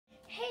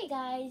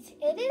guys,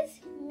 it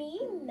is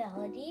me,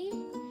 Melody,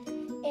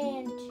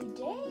 and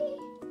today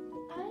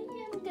I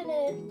am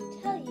gonna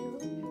tell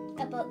you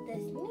about this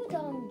new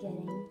doll I'm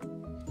getting.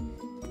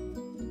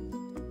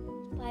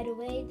 By the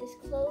way, this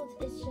clothes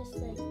is just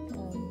like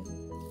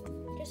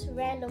just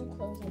random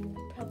clothes I'm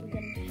probably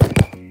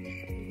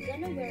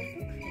gonna wear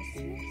for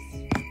Christmas.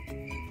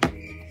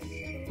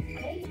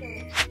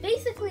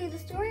 Basically, the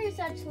story is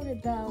actually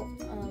about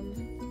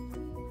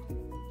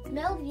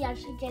Melody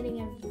actually getting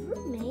a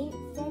roommate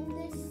from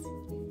this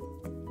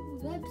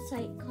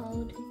website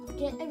called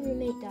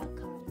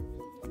getaroommate.com.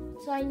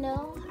 So I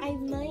know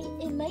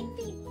it might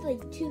be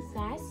like too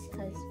fast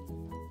because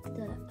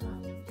the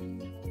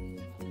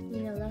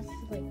that's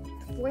like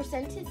 4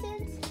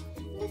 sentences.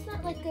 And it's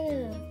not like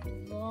a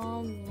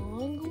long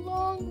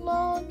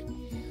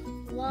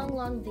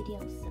video.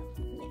 So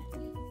yeah,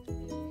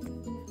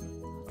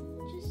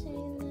 just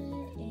saying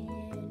that.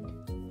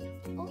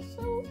 And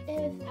also,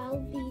 if I'll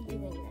be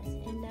doing this,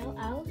 and now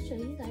I'll show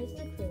you guys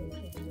the clue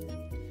because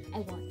I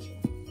want to.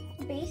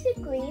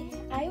 Basically,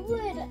 I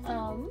would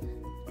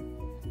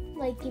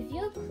give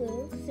you a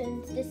clue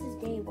since this is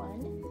day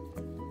 1.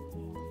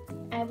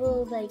 I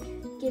will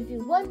give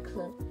you 1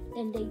 clue.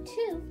 Then day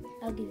 2,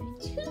 I'll give you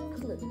 2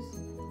 clues.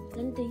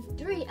 Then day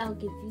 3, I'll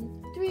give you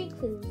 3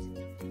 clues.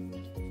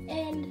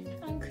 And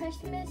on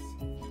Christmas,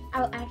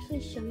 I'll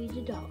actually show you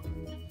the doll.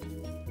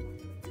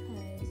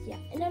 Yeah,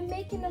 and I'm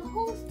making a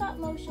whole stop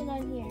motion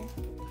on here.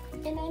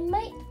 And I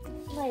might,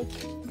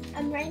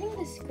 I'm writing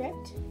the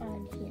script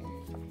on here.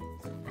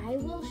 I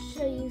will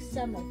show you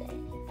some of it.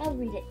 I'll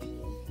read it to you.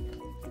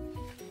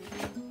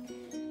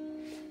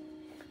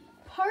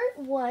 Part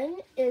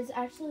 1 is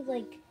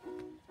actually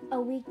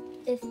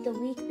it's the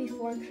week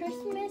before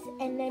Christmas,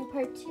 and then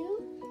part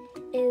 2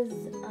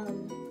 is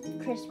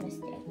Christmas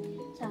Day.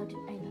 So I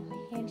know my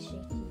hand's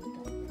shaking,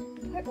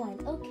 but part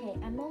 1, okay,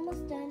 I'm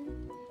almost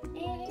done,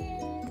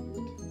 and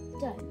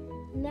done.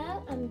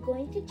 Now I'm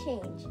going to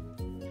change,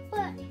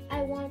 but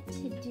I want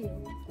to do,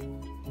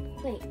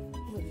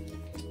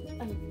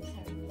 I'm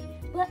sorry,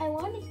 but I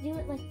want to do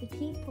it like the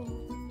people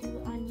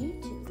do on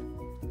YouTube.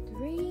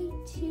 3,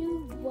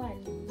 2,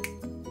 1,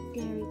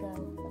 there we go.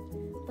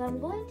 But I'm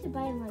going to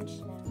buy lunch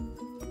now.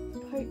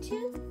 Part 2,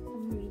 I'm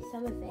going to read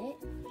some of it.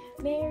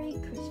 Merry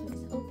Christmas,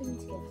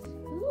 opens gifts.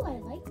 Ooh, I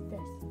like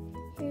this.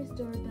 Here's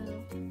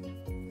doorbell.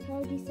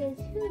 Melody says,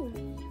 who?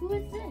 Who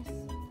is this?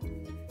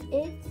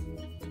 It's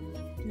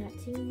not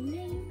to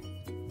name.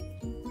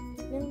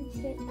 Melody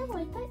said, oh,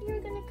 I thought you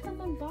were going to come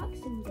on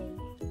Boxing Day.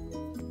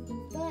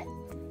 But,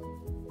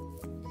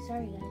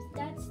 sorry guys,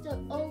 that's the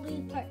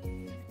only part.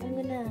 I'm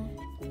going to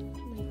do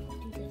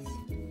this.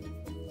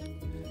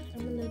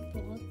 I'm going to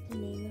blow up the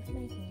name of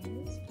my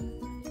hands.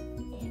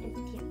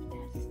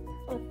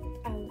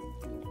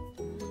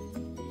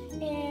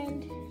 And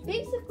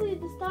basically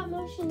the stop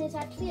motion is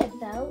actually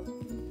about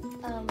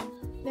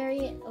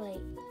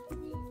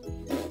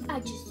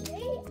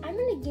I'm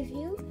gonna give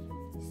you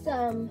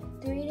some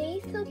 3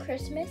 days till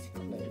Christmas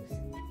clues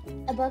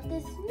about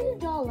this new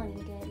doll I'm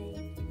getting.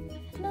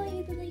 Now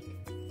you'd be like,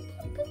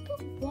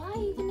 why are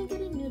you gonna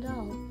get a new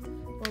doll?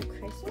 Well,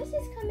 Christmas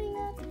is coming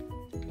up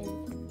in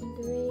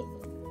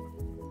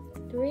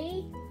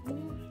 3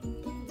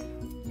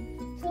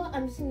 days. So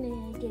I'm just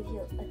gonna give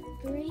you a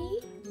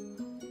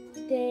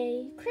 3-day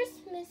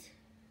Christmas,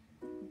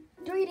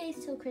 3 days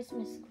till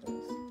Christmas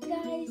clues.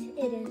 Guys,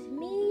 it is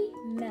me,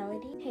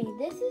 Melody. Hey,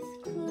 this is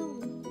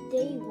clue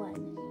day 1,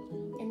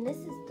 and this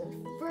is the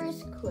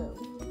first clue.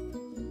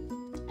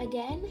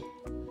 Again,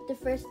 the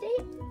first day,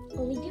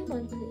 only do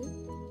 1 clue.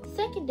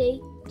 Second day,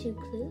 2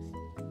 clues.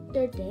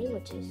 Third day,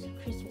 which is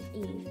Christmas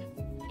Eve,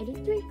 I do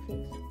 3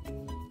 clues.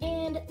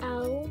 And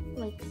I'll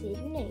say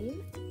the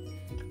name.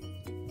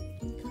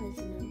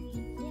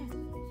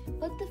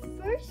 But the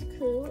first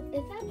clue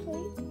is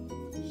actually,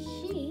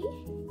 she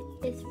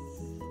is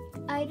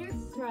either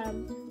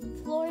from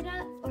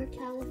Florida or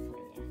California.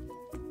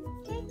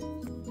 Okay?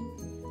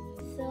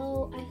 So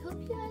I hope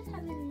you guys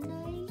have a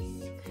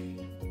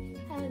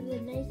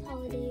nice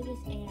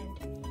holidays, and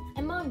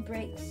I'm on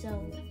break, so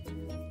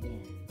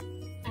yeah.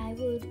 I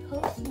would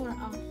post more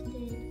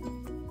often,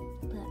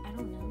 but I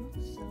don't know,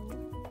 so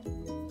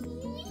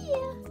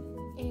yeah.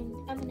 And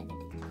I'm gonna end it.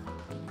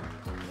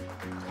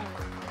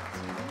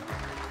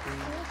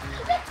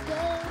 Let's go.